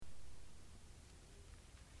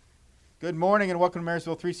Good morning and welcome to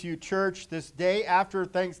Marysville 3CU Church this day after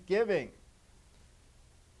Thanksgiving.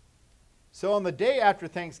 So on the day after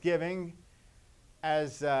Thanksgiving,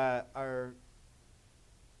 as our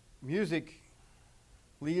music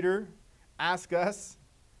leader asked us,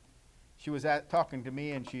 she was talking to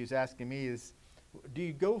me and she was asking me, do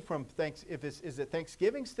you go from is it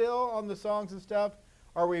Thanksgiving still on the songs and stuff,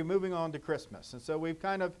 or are we moving on to Christmas? And so we're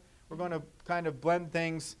going to kind of blend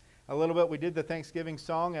things a little bit. We did the Thanksgiving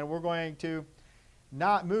song, and we're going to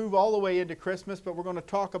not move all the way into Christmas, but we're going to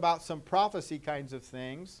talk about some prophecy kinds of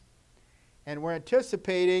things. And we're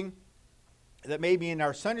anticipating that maybe in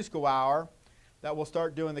our Sunday school hour that we'll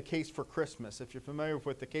start doing the case for Christmas. If you're familiar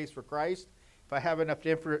with the case for Christ, if I have enough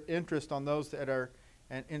interest on those that are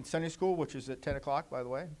in Sunday school, which is at 10 o'clock, by the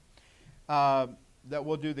way, that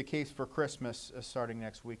we'll do the case for Christmas starting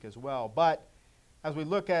next week as well. But as we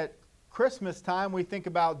look at Christmas time, we think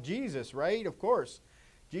about Jesus, right? Of course,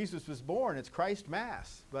 Jesus was born. It's Christ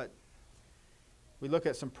Mass. But we look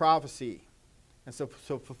at some prophecy, and so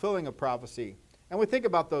fulfilling a prophecy. And we think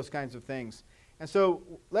about those kinds of things. And so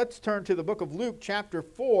let's turn to the book of Luke, chapter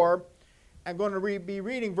 4. I'm going to be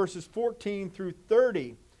reading verses 14 through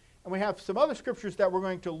 30. And we have some other scriptures that we're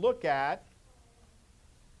going to look at.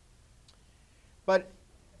 But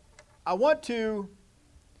I want you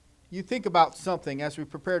think about something as we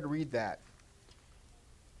prepare to read that.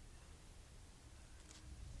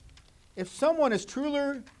 If someone is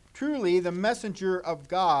truly the messenger of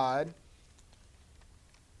God,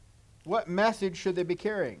 what message should they be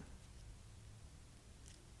carrying?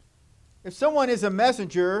 If someone is a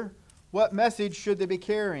messenger, what message should they be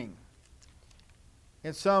carrying?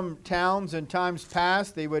 In some towns in times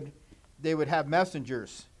past, they would have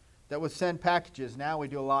messengers that would send packages. Now we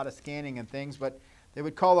do a lot of scanning and things, but they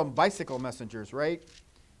would call them bicycle messengers, right?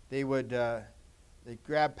 They would they'd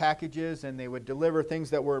grab packages and they would deliver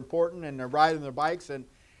things that were important, and they're riding their bikes and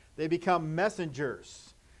they become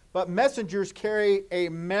messengers. But messengers carry a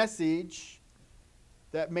message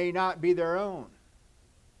that may not be their own.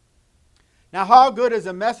 Now, how good is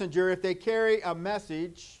a messenger if they carry a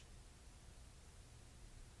message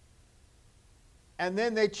and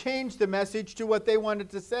then they change the message to what they wanted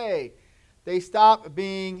to say? They stop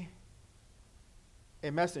being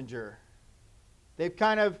a messenger. They've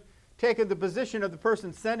kind of taken the position of the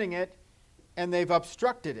person sending it, and they've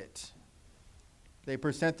obstructed it. They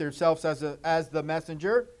present themselves as the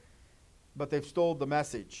messenger, but they've stole the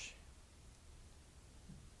message.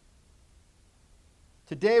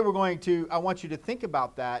 Today I want you to think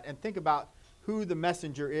about that and think about who the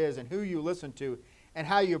messenger is and who you listen to and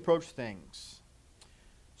how you approach things.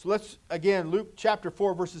 So let's, again, Luke chapter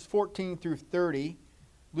 4, verses 14 through 30.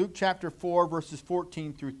 Luke chapter 4, verses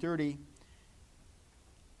 14 through 30.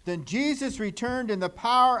 Then Jesus returned in the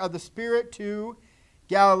power of the Spirit to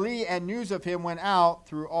Galilee, and news of him went out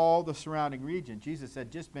through all the surrounding region. Jesus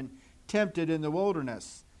had just been tempted in the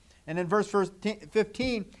wilderness. And in verse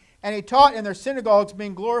 15, and he taught in their synagogues,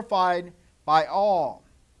 being glorified by all.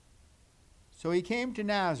 So he came to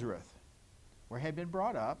Nazareth, where he had been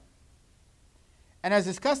brought up. And as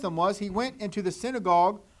his custom was, he went into the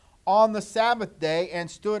synagogue on the Sabbath day and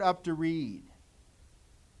stood up to read.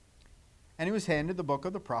 And he was handed the book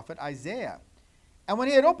of the prophet Isaiah. And when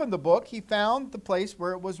he had opened the book, he found the place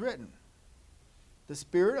where it was written, "The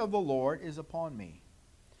Spirit of the Lord is upon me,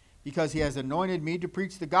 because he has anointed me to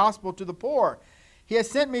preach the gospel to the poor. He has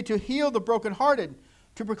sent me to heal the brokenhearted,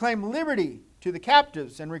 to proclaim liberty to the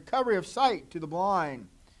captives and recovery of sight to the blind,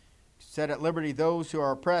 to set at liberty those who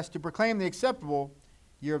are oppressed, to proclaim the acceptable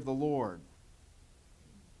year of the Lord."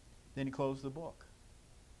 Then he closed the book.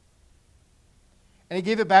 And he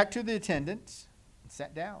gave it back to the attendants and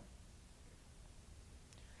sat down.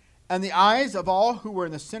 And the eyes of all who were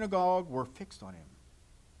in the synagogue were fixed on him.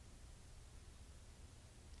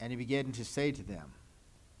 And he began to say to them,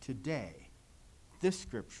 "Today, this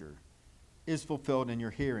scripture is fulfilled in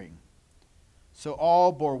your hearing." So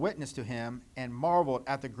all bore witness to him and marveled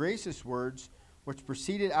at the gracious words which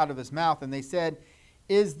proceeded out of his mouth. And they said,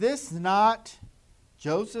 "Is this not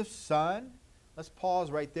Joseph's son?" Let's pause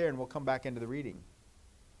right there and we'll come back into the reading.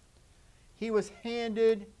 He was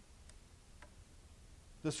handed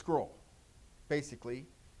the scroll, basically,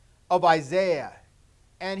 of Isaiah.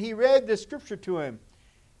 And he read the scripture to him.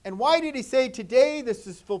 And why did he say, "Today this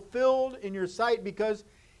is fulfilled in your sight"? Because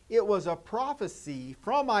it was a prophecy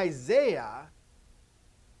from Isaiah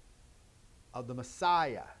of the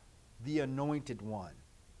Messiah, the anointed one.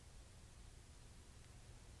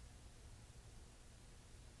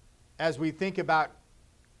 As we think about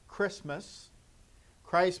Christmas,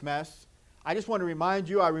 Christmas, I just want to remind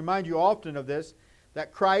you, I remind you often of this,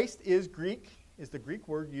 that Christ is Greek is the Greek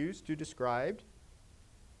word used to describe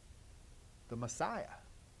the Messiah.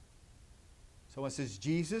 So when it says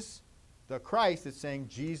Jesus, the Christ, it's saying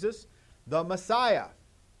Jesus, the Messiah.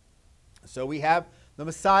 So we have the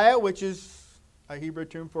Messiah, which is a Hebrew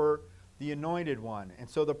term for the anointed one. And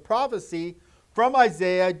so the prophecy from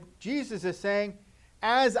Isaiah, Jesus is saying,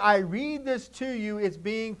 as I read this to you, it's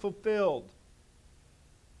being fulfilled.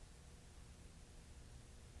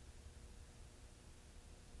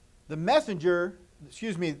 The messenger,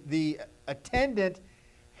 the attendant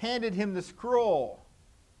handed him the scroll.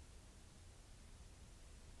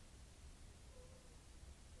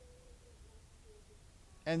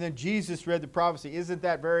 And then Jesus read the prophecy. Isn't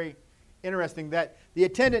that very interesting that the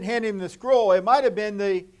attendant handed him the scroll? It might have been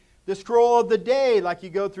the scroll of the day, like you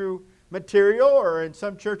go through material, or in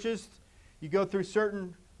some churches, you go through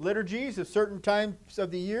certain liturgies of certain times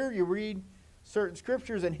of the year, you read certain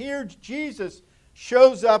scriptures, and here Jesus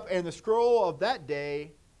shows up, and the scroll of that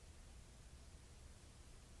day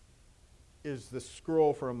is the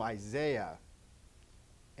scroll from Isaiah.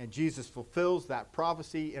 And Jesus fulfills that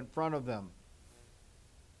prophecy in front of them.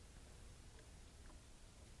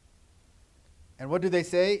 And what do they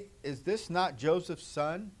say? Is this not Joseph's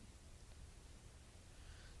son?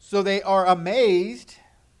 So they are amazed.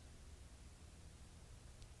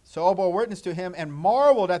 So all bore witness to him and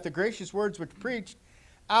marveled at the gracious words which preached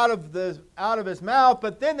out of his mouth.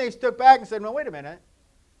 But then they stood back and said, well, wait a minute.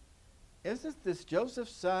 Isn't this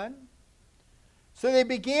Joseph's son? So they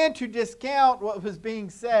began to discount what was being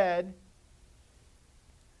said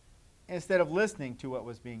instead of listening to what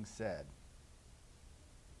was being said.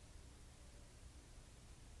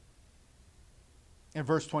 In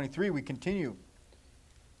verse 23, we continue.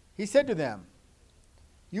 He said to them,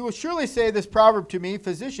 you will surely say this proverb to me,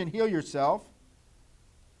 physician, heal yourself.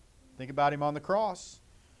 Think about him on the cross.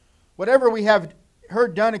 Whatever we have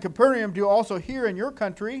heard done in Capernaum, do also here in your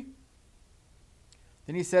country.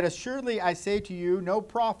 Then he said, assuredly I say to you, no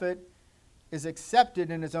prophet is accepted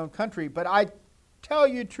in his own country. But I tell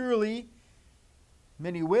you truly,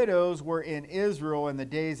 many widows were in Israel in the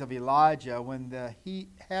days of Elijah, when the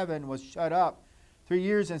heaven was shut up 3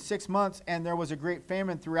 years and 6 months, and there was a great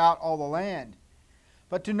famine throughout all the land.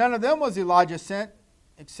 But to none of them was Elijah sent,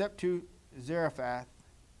 except to Zarephath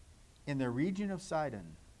in the region of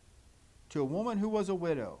Sidon, to a woman who was a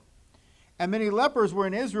widow. And many lepers were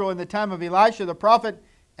in Israel in the time of Elisha the prophet,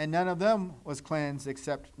 and none of them was cleansed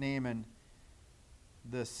except Naaman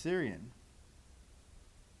the Syrian.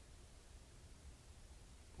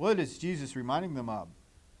 What is Jesus reminding them of?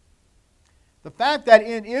 The fact that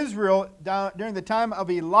in Israel, during the time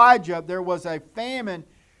of Elijah, there was a famine,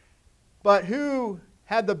 but who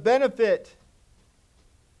had the benefit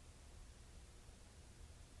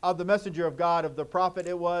of the messenger of God, of the prophet?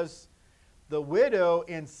 It was the widow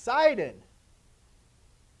in Sidon,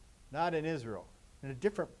 not in Israel, in a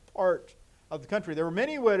different part of the country. There were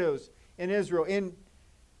many widows in Israel,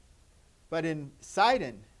 but in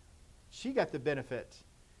Sidon, she got the benefit.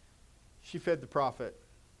 She fed the prophet.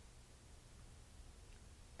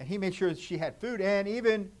 And he made sure that she had food, and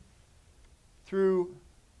even through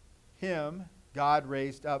him, God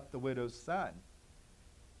raised up the widow's son.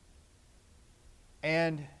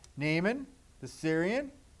 And Naaman, the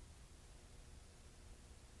Syrian,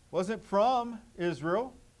 wasn't from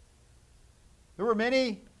Israel. There were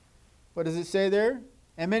many, what does it say there?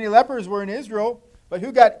 And many lepers were in Israel, but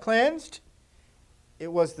who got cleansed?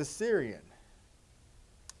 It was the Syrian.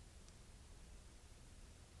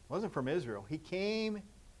 Wasn't from Israel. He came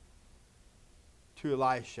to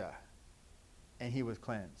Elisha, and he was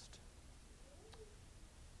cleansed.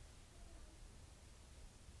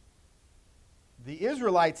 The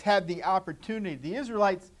Israelites had the opportunity. The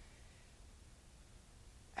Israelites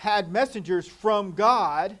had messengers from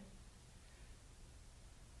God,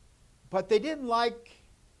 but they didn't like,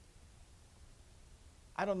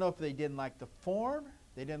 I don't know if they didn't like the form,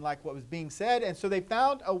 they didn't like what was being said, and so they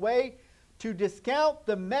found a way to discount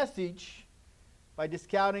the message by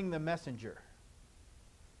discounting the messenger.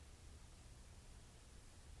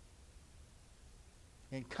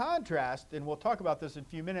 In contrast, and we'll talk about this in a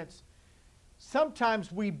few minutes,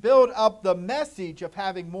 sometimes we build up the message of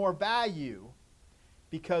having more value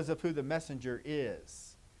because of who the messenger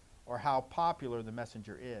is or how popular the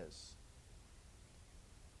messenger is.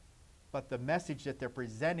 But the message that they're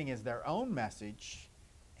presenting is their own message,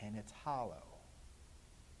 and it's hollow.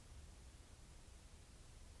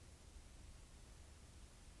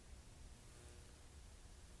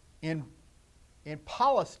 In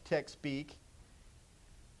politics speak,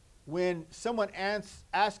 when someone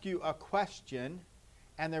asks you a question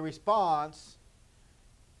and their response,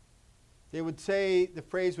 they would say, the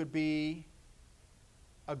phrase would be,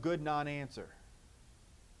 a good non-answer.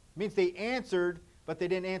 It means they answered, but they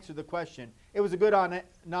didn't answer the question. It was a good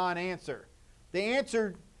non-answer.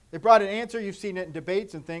 They brought an answer. You've seen it in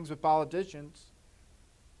debates and things with politicians.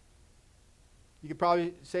 You could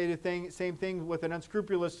probably say the same thing with an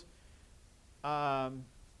unscrupulous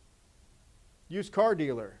used car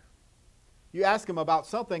dealer. You ask them about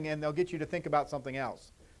something and they'll get you to think about something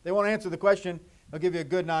else. They won't answer the question, they'll give you a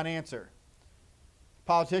good non-answer.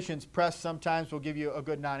 Politicians, press sometimes will give you a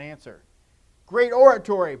good non-answer. Great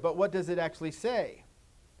oratory, but what does it actually say?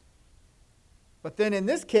 But then in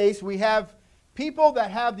this case, we have people that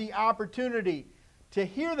have the opportunity to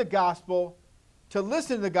hear the gospel, to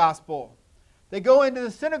listen to the gospel. They go into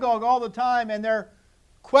the synagogue all the time and they're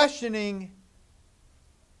questioning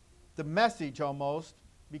the message almost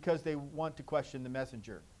because they want to question the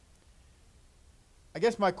messenger. I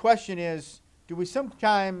guess my question is, do we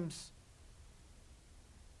sometimes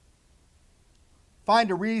find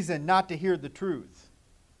a reason not to hear the truth?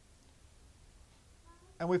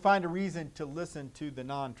 And we find a reason to listen to the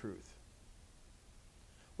non-truth.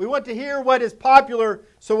 We want to hear what is popular,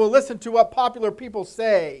 so we'll listen to what popular people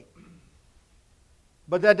say.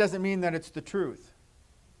 But that doesn't mean that it's the truth.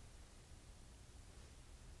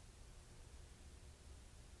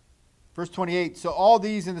 Verse 28, so all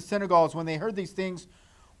these in the synagogues, when they heard these things,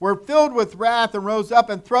 were filled with wrath and rose up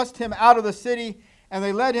and thrust him out of the city. And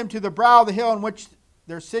they led him to the brow of the hill on which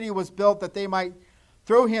their city was built, that they might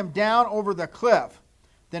throw him down over the cliff.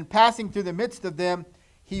 Then passing through the midst of them,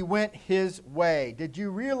 he went his way. Did you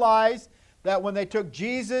realize that when they took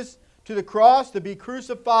Jesus to the cross to be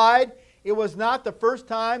crucified, it was not the first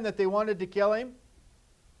time that they wanted to kill him?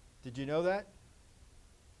 Did you know that?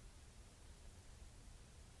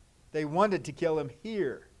 They wanted to kill him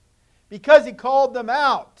here because he called them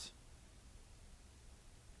out.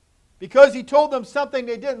 Because he told them something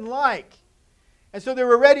they didn't like. And so they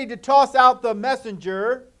were ready to toss out the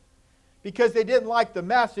messenger because they didn't like the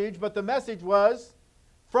message, but the message was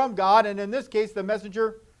from God, and in this case the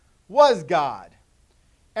messenger was God.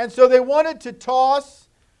 And so they wanted to toss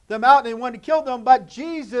them out and they wanted to kill them, but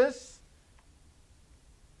Jesus,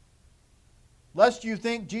 lest you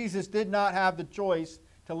think Jesus did not have the choice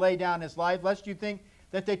to lay down his life, lest you think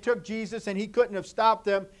that they took Jesus and he couldn't have stopped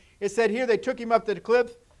them. It said here they took him up to the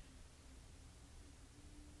cliff,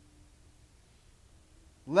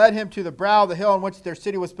 led him to the brow of the hill on which their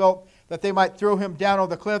city was built, that they might throw him down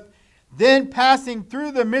over the cliff. Then passing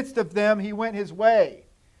through the midst of them, he went his way.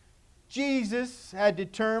 Jesus had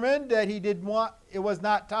determined that it was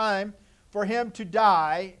not time for him to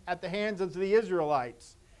die at the hands of the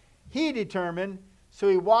Israelites. He determined, so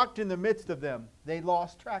he walked in the midst of them. They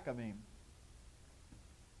lost track of him.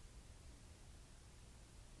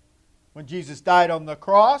 When Jesus died on the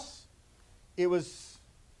cross, it was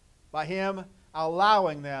by him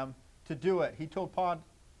allowing them to do it. He told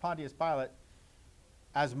Pontius Pilate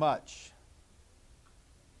as much.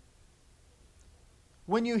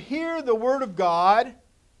 When you hear the Word of God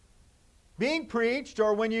being preached,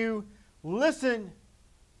 or when you listen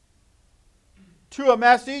to a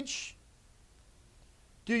message,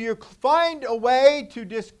 do you find a way to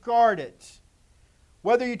discard it?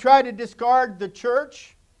 Whether you try to discard the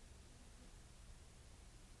church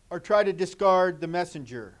or try to discard the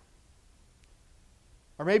messenger.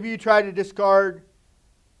 Or maybe you try to discard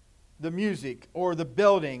the music or the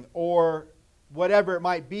building or whatever it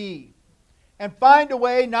might be. And find a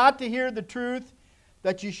way not to hear the truth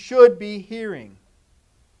that you should be hearing.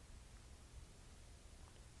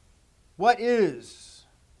 What is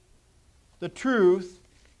the truth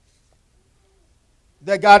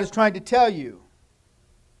that God is trying to tell you?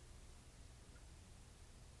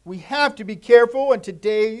 We have to be careful in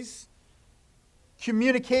today's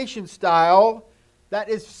communication style that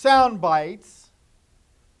is sound bites.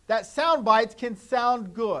 That sound bites can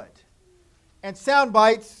sound good. And sound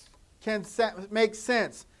bites can make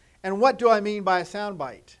sense. And what do I mean by a sound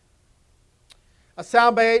bite? A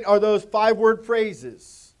sound bite are those 5-word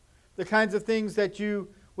phrases. The kinds of things that you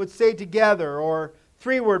would say together, or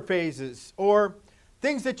 3-word phrases, or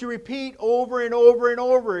things that you repeat over and over and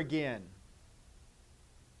over again.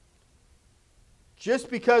 Just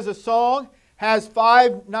because a song has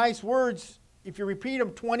 5 nice words, if you repeat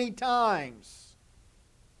them 20 times,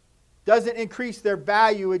 doesn't increase their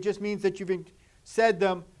value. It just means that you've said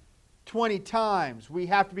them 20 times. We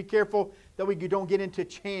have to be careful that we don't get into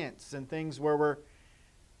chants and things where we're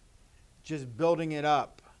just building it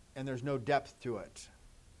up and there's no depth to it.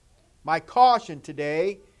 My caution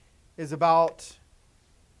today is about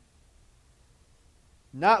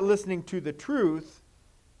not listening to the truth,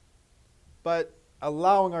 but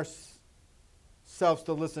allowing ourselves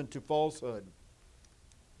to listen to falsehood.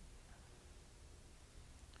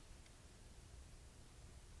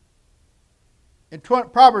 In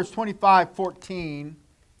Proverbs 25:14,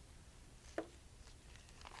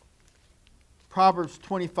 Proverbs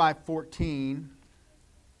 25:14,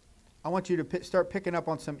 I want you to start picking up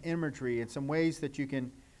on some imagery and some ways that you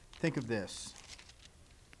can think of this.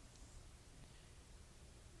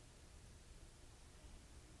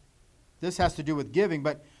 This has to do with giving,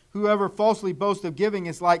 but whoever falsely boasts of giving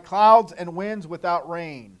is like clouds and winds without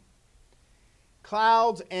rain.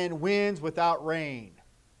 Clouds and winds without rain.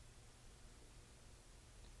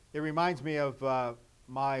 It reminds me of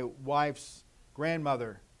my wife's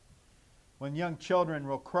grandmother. When young children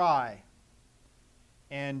will cry,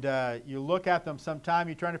 and you look at them sometime,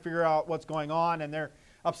 you're trying to figure out what's going on, and they're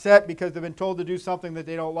upset because they've been told to do something that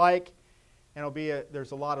they don't like, and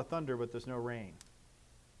there's a lot of thunder, but there's no rain.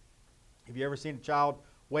 Have you ever seen a child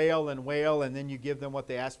wail, and then you give them what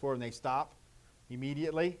they ask for, and they stop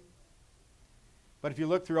immediately? But if you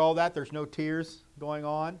look through all that, there's no tears going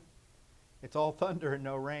on. It's all thunder and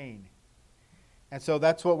no rain. And so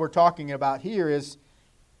that's what we're talking about here is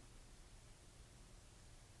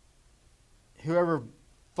whoever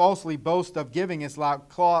falsely boasts of giving is like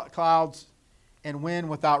clouds and wind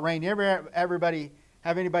without rain. You ever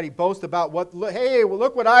have anybody boast about hey, well,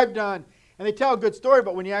 look what I've done? And they tell a good story,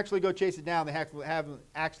 but when you actually go chase it down, they haven't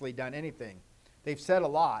actually done anything. They've said a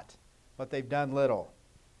lot, but they've done little.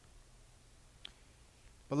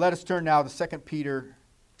 But let us turn now to 2 Peter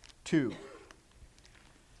 2.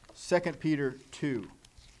 2 Peter 2.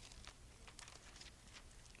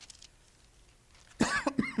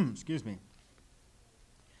 Excuse me.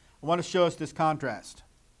 I want to show us this contrast.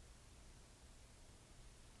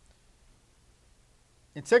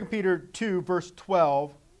 In 2 Peter 2, verse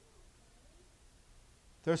 12,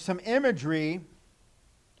 there's some imagery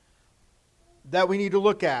that we need to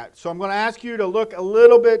look at. So I'm going to ask you to look a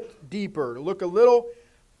little bit deeper, to look a little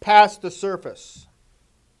past the surface.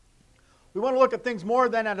 We want to look at things more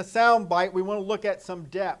than at a sound bite. We want to look at some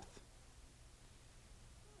depth.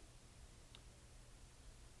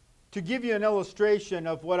 To give you an illustration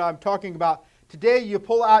of what I'm talking about, today you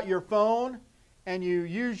pull out your phone and you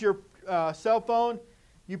use your cell phone,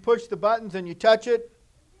 you push the buttons and you touch it,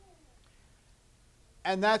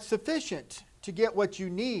 and that's sufficient to get what you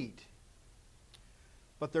need.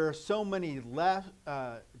 But there are so many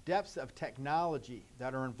depths of technology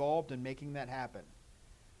that are involved in making that happen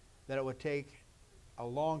that it would take a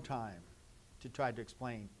long time to try to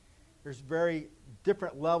explain. There's very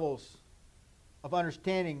different levels of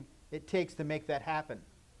understanding it takes to make that happen.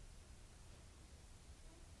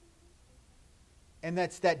 And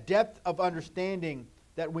that's that depth of understanding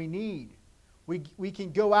that we need. We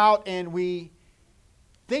can go out and we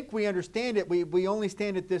think we understand it. We only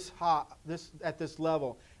stand at this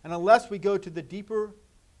level. And unless we go to the deeper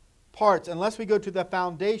parts, unless we go to the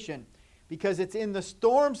foundation, because it's in the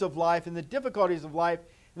storms of life and the difficulties of life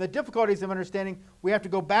and the difficulties of understanding, we have to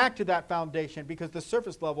go back to that foundation because the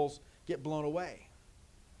surface levels get blown away.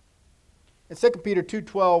 In 2 Peter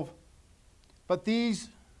 2:12, but these,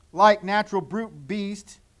 like natural brute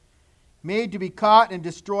beasts, made to be caught and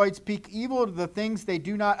destroyed, speak evil of the things they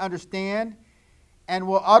do not understand, and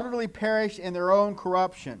will utterly perish in their own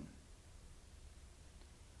corruption.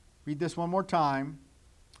 Read this one more time.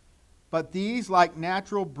 But these, like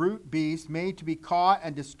natural brute beasts, made to be caught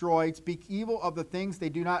and destroyed, speak evil of the things they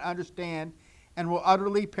do not understand, and will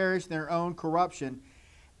utterly perish in their own corruption,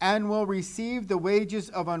 and will receive the wages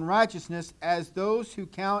of unrighteousness as those who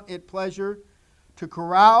count it pleasure to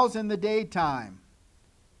carouse in the daytime.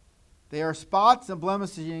 They are spots and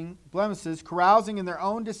blemishes, carousing in their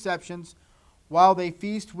own deceptions while they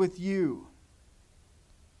feast with you.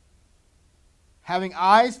 Having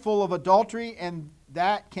eyes full of adultery and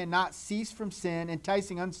that cannot cease from sin,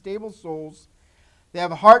 enticing unstable souls. They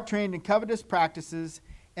have a heart trained in covetous practices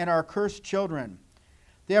and are cursed children.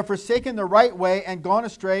 They have forsaken the right way and gone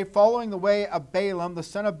astray, following the way of Balaam, the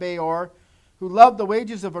son of Beor, who loved the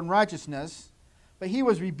wages of unrighteousness. But he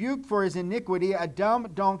was rebuked for his iniquity, a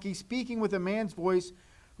dumb donkey, speaking with a man's voice,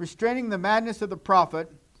 restraining the madness of the prophet.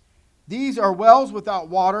 These are wells without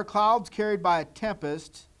water, clouds carried by a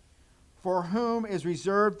tempest, for whom is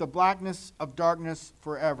reserved the blackness of darkness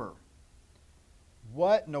forever.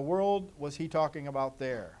 What in the world was he talking about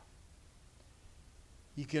there?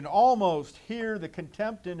 You can almost hear the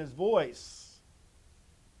contempt in his voice.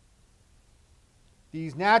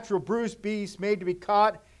 These natural brute beasts made to be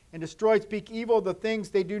caught and destroyed speak evil of the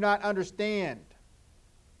things they do not understand.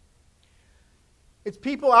 It's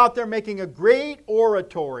people out there making a great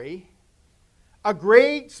oratory, a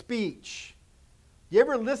great speech. You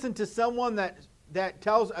ever listen to someone that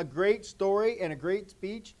tells a great story and a great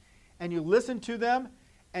speech, and you listen to them,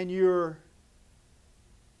 and you're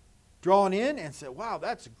drawn in and say, wow,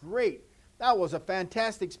 that's great. That was a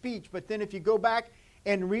fantastic speech. But then if you go back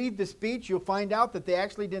and read the speech, you'll find out that they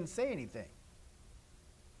actually didn't say anything.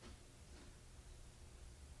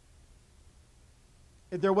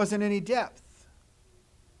 There wasn't any depth.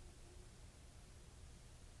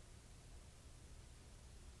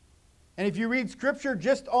 And if you read Scripture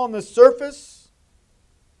just on the surface,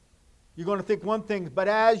 you're going to think one thing. But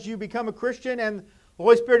as you become a Christian and the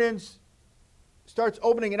Holy Spirit starts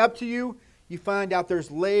opening it up to you, you find out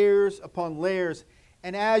there's layers upon layers.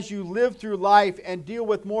 And as you live through life and deal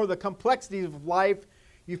with more of the complexities of life,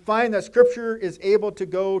 you find that Scripture is able to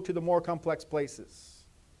go to the more complex places.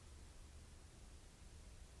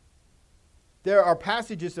 There are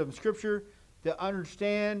passages of Scripture that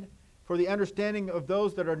understand for the understanding of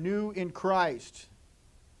those that are new in Christ.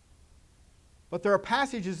 But there are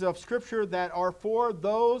passages of Scripture that are for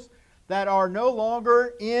those that are no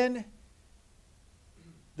longer in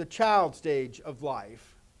the child stage of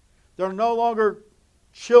life. They're no longer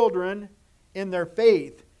children in their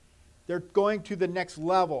faith. They're going to the next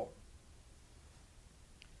level.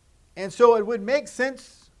 And so it would make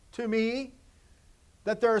sense to me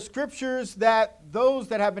that there are Scriptures that those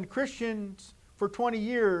that have been Christians for 20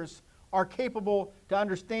 years are capable to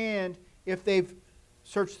understand if they've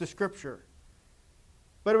searched the Scripture.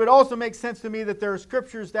 But it would also make sense to me that there are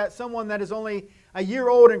Scriptures that someone that is only a year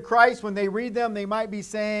old in Christ, when they read them, they might be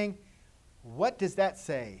saying, what does that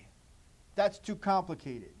say? That's too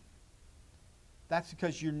complicated. That's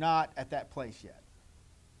because you're not at that place yet.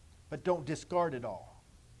 But don't discard it all.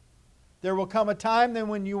 There will come a time then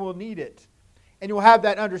when you will need it. And you'll have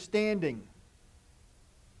that understanding.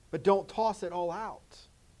 But don't toss it all out.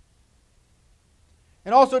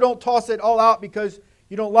 And also don't toss it all out because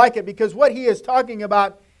you don't like it. Because what he is talking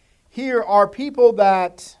about here are people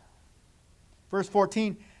that, verse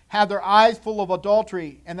 14, have their eyes full of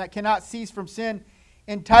adultery and that cannot cease from sin,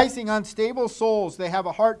 enticing unstable souls. They have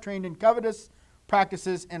a heart trained in covetous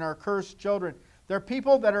practices and are cursed children. There are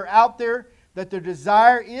people that are out there that their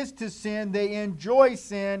desire is to sin. They enjoy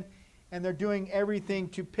sin and they're doing everything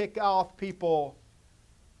to pick off people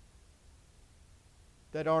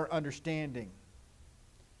that aren't understanding.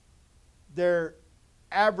 They're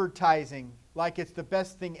advertising like it's the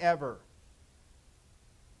best thing ever.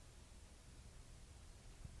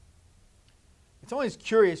 It's always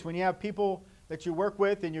curious when you have people that you work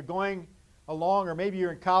with and you're going along, or maybe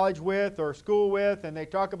you're in college with or school with, and they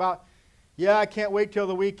talk about, yeah, I can't wait till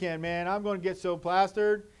the weekend, man. I'm going to get so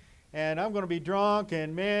plastered and I'm going to be drunk,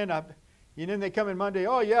 and man, and then they come in Monday,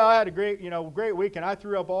 oh yeah, I had a great weekend. I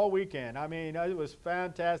threw up all weekend. I mean, it was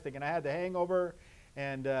fantastic, and I had the hangover,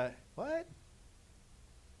 and what?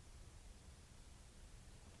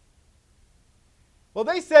 Well,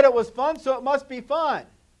 they said it was fun, so it must be fun.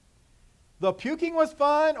 The puking was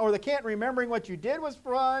fun, or the can't remembering what you did was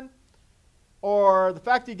fun, or the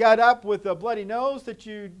fact you got up with a bloody nose that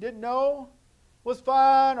you didn't know was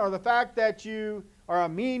fun, or the fact that you are a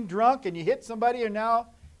mean drunk and you hit somebody and now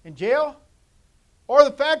in jail, or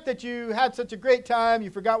the fact that you had such a great time, you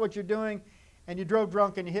forgot what you're doing, and you drove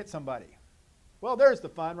drunk and you hit somebody. Well, there's the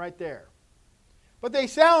fun right there. But they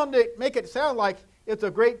make it sound like it's a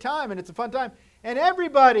great time and it's a fun time. And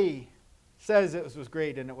everybody says it was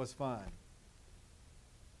great and it was fun.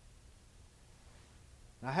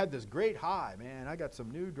 And I had this great high, man. I got some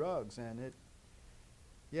new drugs and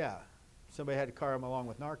somebody had to carry them along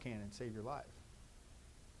with Narcan and save your life.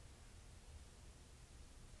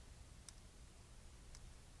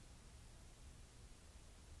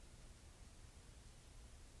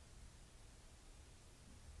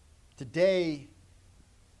 Today,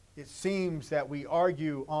 it seems that we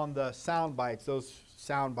argue on the sound bites, those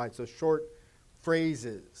short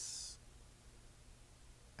phrases,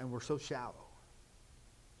 and we're so shallow.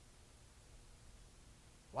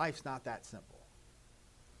 Life's not that simple.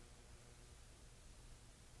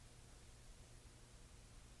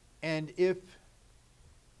 And if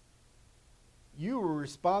you were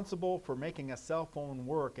responsible for making a cell phone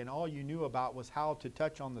work and all you knew about was how to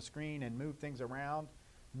touch on the screen and move things around,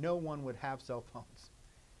 no one would have cell phones.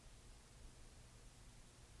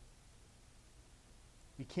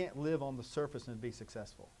 You can't live on the surface and be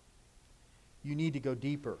successful. You need to go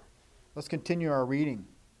deeper. Let's continue our reading.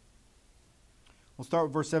 We'll start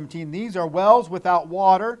with verse 17. These are wells without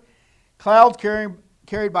water, clouds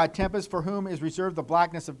carried by tempest, for whom is reserved the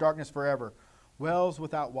blackness of darkness forever. Wells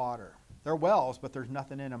without water. They're wells, but there's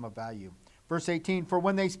nothing in them of value. Verse 18. For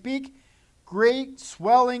when they speak great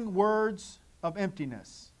swelling words of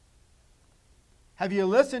emptiness. Have you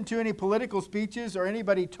listened to any political speeches or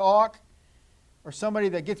anybody talk, or somebody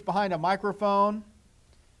that gets behind a microphone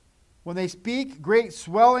when they speak great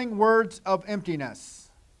swelling words of emptiness.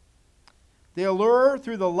 They allure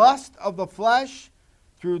through the lust of the flesh,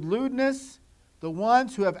 through lewdness, the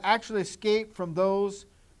ones who have actually escaped from those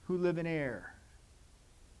who live in error.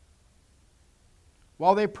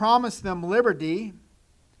 While they promise them liberty,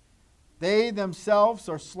 they themselves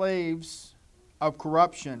are slaves of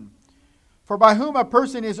corruption. For by whom a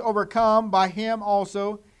person is overcome, by him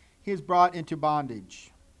also he is brought into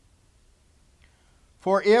bondage.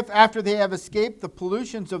 For if, after they have escaped the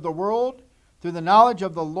pollutions of the world, through the knowledge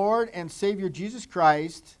of the Lord and Savior Jesus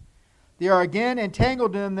Christ, they are again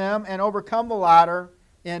entangled in them and overcome, the latter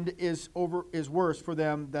end is worse for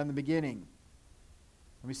them than the beginning.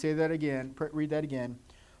 Let me say that again. Read that again.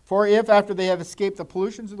 For if, after they have escaped the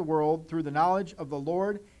pollutions of the world, through the knowledge of the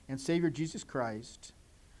Lord and Savior Jesus Christ,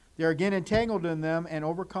 they are again entangled in them and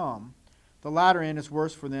overcome, the latter end is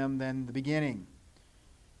worse for them than the beginning.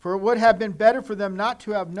 For it would have been better for them not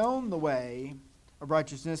to have known the way of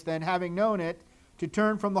righteousness than, having known it, to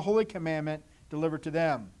turn from the holy commandment delivered to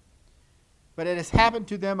them. But it has happened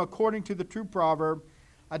to them according to the true proverb,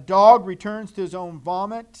 a dog returns to his own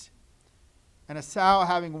vomit, and a sow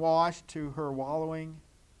having washed to her wallowing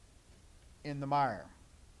in the mire.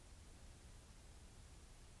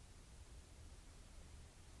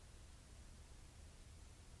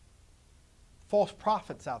 False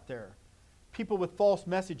prophets out there. People with false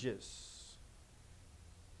messages.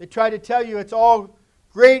 They try to tell you it's all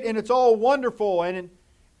great and it's all wonderful and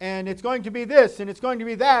it's going to be this and it's going to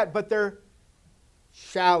be that, but they're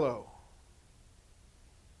shallow.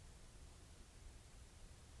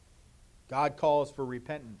 God calls for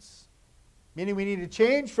repentance. Meaning we need to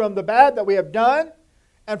change from the bad that we have done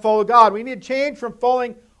and follow God. We need to change from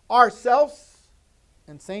following ourselves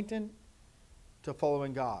and Satan to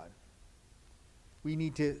following God. We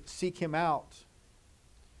need to seek Him out.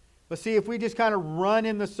 But see, if we just kind of run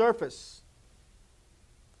in the surface,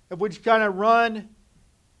 if we just kind of run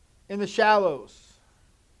in the shallows,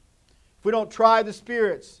 if we don't try the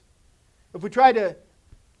spirits, if we try to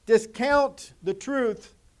discount the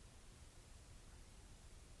truth,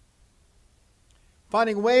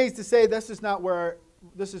 finding ways to say this is not what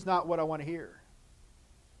I want to hear.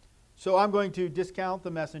 So I'm going to discount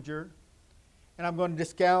the messenger, and I'm going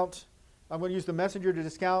to use the messenger to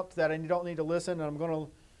discount that I don't need to listen, and I'm going to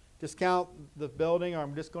discount the building, or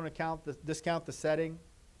I'm just going to discount the setting.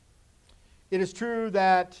 It is true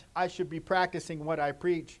that I should be practicing what I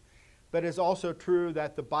preach, but it's also true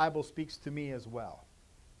that the Bible speaks to me as well.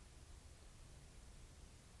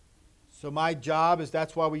 So my job is,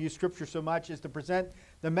 that's why we use Scripture so much, is to present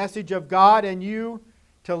the message of God and you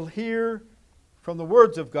to hear from the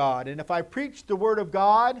words of God. And if I preach the Word of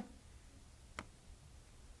God,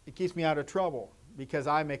 it keeps me out of trouble because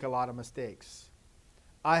I make a lot of mistakes.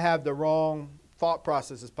 I have the wrong thought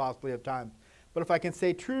processes possibly at times. But if I can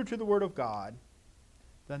stay true to the Word of God,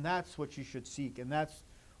 then that's what you should seek and that's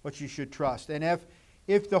what you should trust. And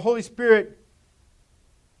if the Holy Spirit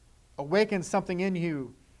awakens something in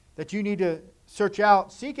you that you need to search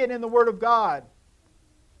out, seek it in the Word of God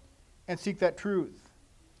and seek that truth.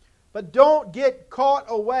 But don't get caught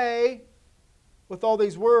away with all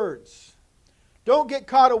these words. Don't get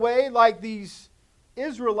caught away like these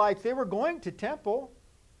Israelites. They were going to temple.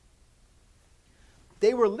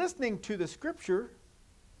 They were listening to the Scripture.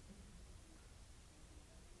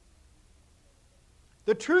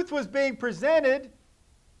 The truth was being presented,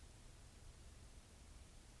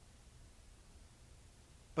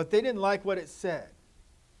 but they didn't like what it said.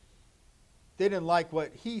 They didn't like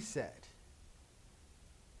what he said.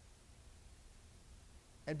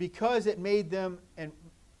 And because it made them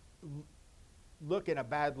look in a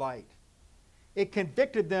bad light, it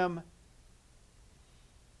convicted them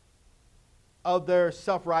of their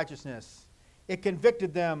self-righteousness. It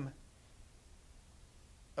convicted them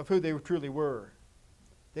of who they truly were.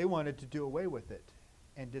 They wanted to do away with it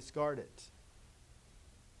and discard it.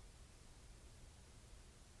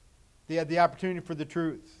 They had the opportunity for the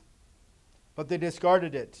truth, but they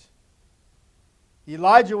discarded it.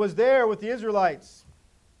 Elijah was there with the Israelites,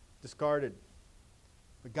 discarded.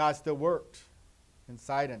 But God still worked in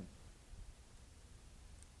Sidon.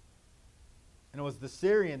 And it was the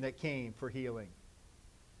Syrian that came for healing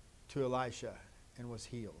to Elisha and was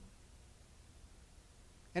healed.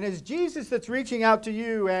 And it's Jesus that's reaching out to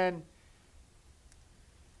you and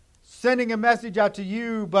sending a message out to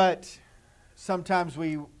you, but sometimes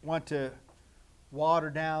we want to water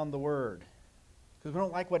down the word because we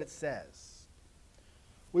don't like what it says.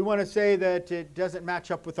 We want to say that it doesn't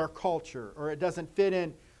match up with our culture or it doesn't fit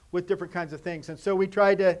in with different kinds of things. And so we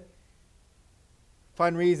try to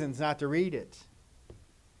find reasons not to read it.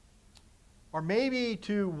 Or maybe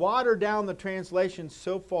to water down the translations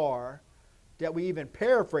so far that we even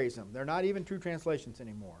paraphrase them. They're not even true translations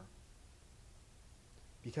anymore.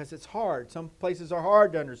 Because it's hard. Some places are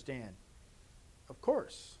hard to understand. Of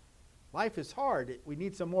course. Life is hard. We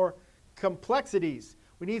need some more complexities.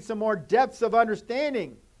 We need some more depths of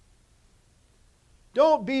understanding.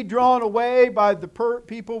 Don't be drawn away by the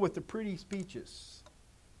people with the pretty speeches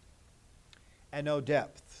and no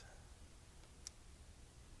depth.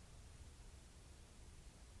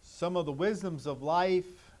 Some of the wisdoms of life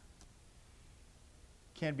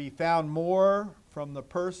can be found more from the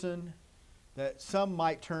person that some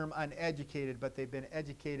might term uneducated, but they've been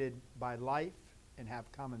educated by life and have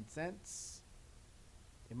common sense.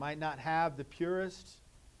 They might not have the purest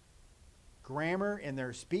grammar in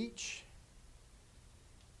their speech,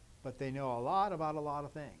 but they know a lot about a lot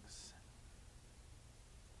of things.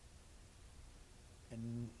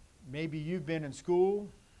 And maybe you've been in school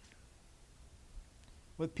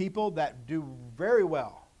with people that do very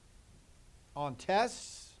well on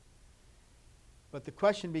tests, but the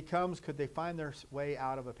question becomes, could they find their way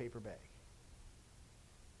out of a paper bag?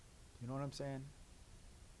 You know what I'm saying?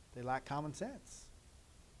 They lack common sense.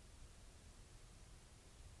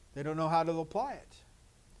 They don't know how to apply it.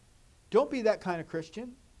 Don't be that kind of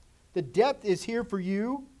Christian. The depth is here for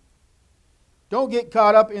you. Don't get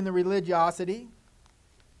caught up in the religiosity.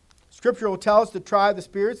 Scripture will tell us to try the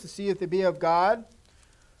spirits to see if they be of God.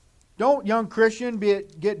 Don't, young Christian,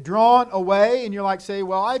 get drawn away and you're like, say,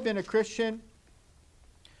 well, I've been a Christian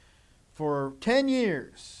for 10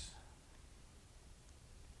 years.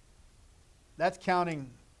 That's counting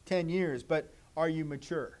 10 years, but are you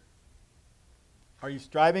mature? Are you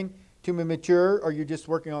striving to be mature, or are you just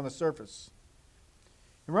working on the surface?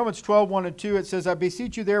 In Romans 12, 1 and 2, it says, I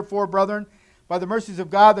beseech you therefore, brethren, by the mercies of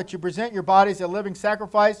God, that you present your bodies a living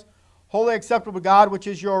sacrifice, wholly acceptable to God, which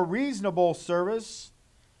is your reasonable service.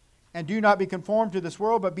 And do not be conformed to this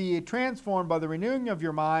world, but be ye transformed by the renewing of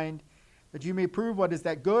your mind, that you may prove what is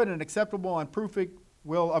that good and acceptable and perfect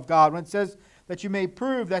will of God. When it says that you may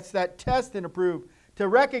prove, that's that test and approve, to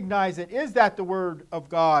recognize it. Is that the word of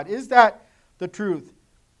God? Is that the truth?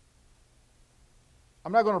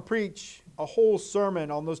 I'm not going to preach a whole sermon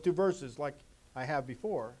on those two verses like I have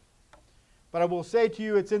before. But I will say to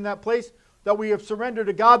you, it's in that place that we have surrendered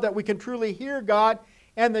to God that we can truly hear God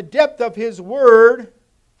and the depth of His Word.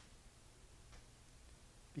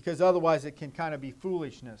 Because otherwise it can kind of be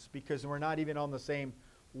foolishness, because we're not even on the same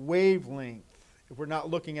wavelength if we're not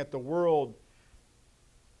looking at the world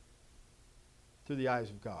through the eyes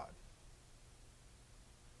of God.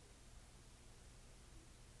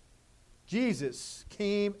 Jesus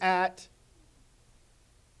came at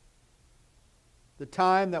the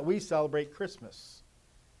time that we celebrate Christmas.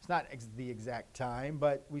 It's not the exact time,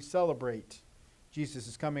 but we celebrate Jesus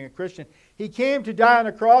is coming, a Christian. He came to die on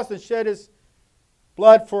the cross and shed His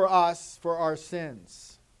blood for us, for our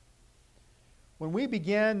sins. When we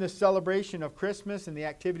begin the celebration of Christmas and the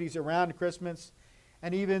activities around Christmas,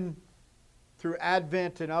 and even through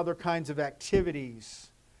Advent and other kinds of activities,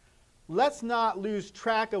 let's not lose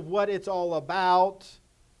track of what it's all about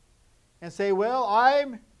and say, well,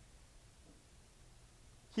 I'm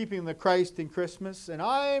keeping the Christ in Christmas, and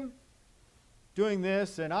I'm doing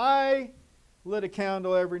this, and I lit a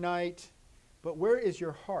candle every night. But where is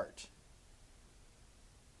your heart?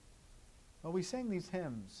 Well, we sing these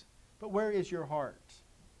hymns, but where is your heart?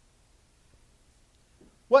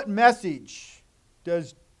 What message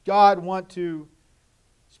does God want to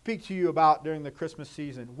speak to you about during the Christmas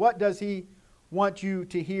season? What does He want you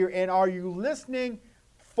to hear? And are you listening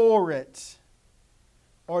for it?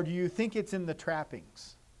 Or do you think it's in the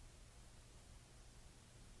trappings?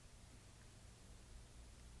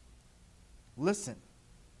 Listen.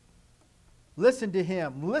 Listen to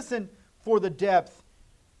Him. Listen for the depth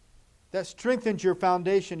that strengthens your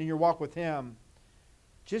foundation in your walk with Him.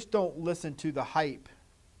 Just don't listen to the hype.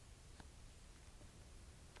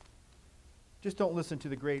 Just don't listen to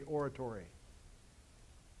the great oratory.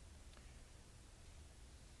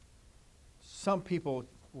 Some people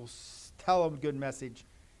will tell a good message,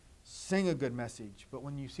 sing a good message, but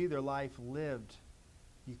when you see their life lived,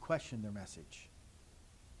 you question their message,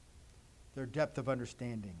 their depth of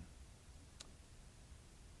understanding.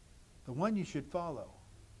 The one you should follow.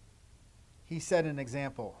 He set an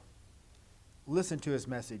example. Listen to His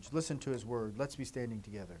message. Listen to His word. Let's be standing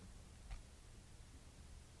together.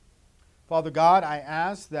 Father God, I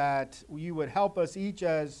ask that you would help us each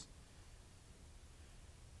as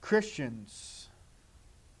Christians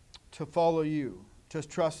to follow you, to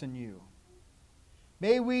trust in you.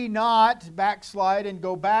 May we not backslide and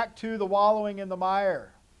go back to the wallowing in the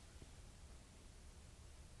mire.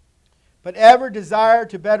 but ever desire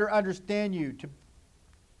to better understand you,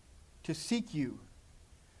 to seek you,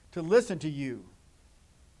 to listen to you,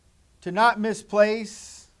 to not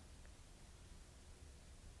misplace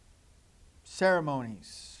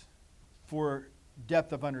ceremonies for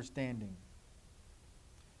depth of understanding,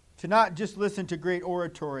 to not just listen to great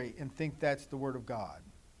oratory and think that's the Word of God.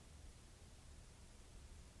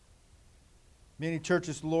 Many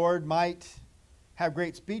churches, Lord, might have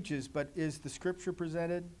great speeches, but is the Scripture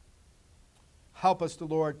presented? Help us, the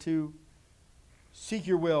Lord, to seek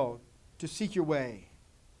your will, to seek your way.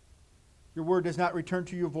 Your word does not return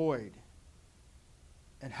to you void.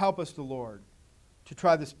 And help us, the Lord, to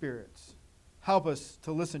try the spirits. Help us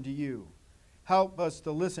to listen to you. Help us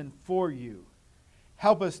to listen for you.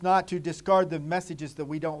 Help us not to discard the messages that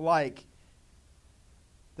we don't like,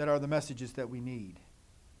 that are the messages that we need.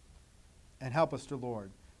 And help us, the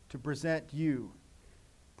Lord, to present you,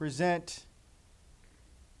 present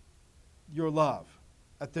your love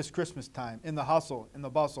at this Christmas time, in the hustle, in the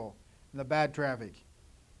bustle, in the bad traffic,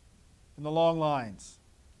 in the long lines,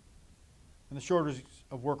 in the shortage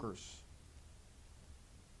of workers,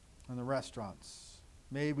 in the restaurants.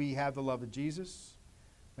 May we have the love of Jesus.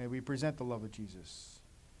 May we present the love of Jesus.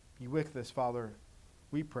 Be with us, Father,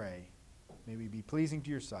 we pray. May we be pleasing to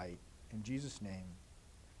your sight. In Jesus' name,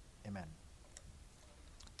 amen.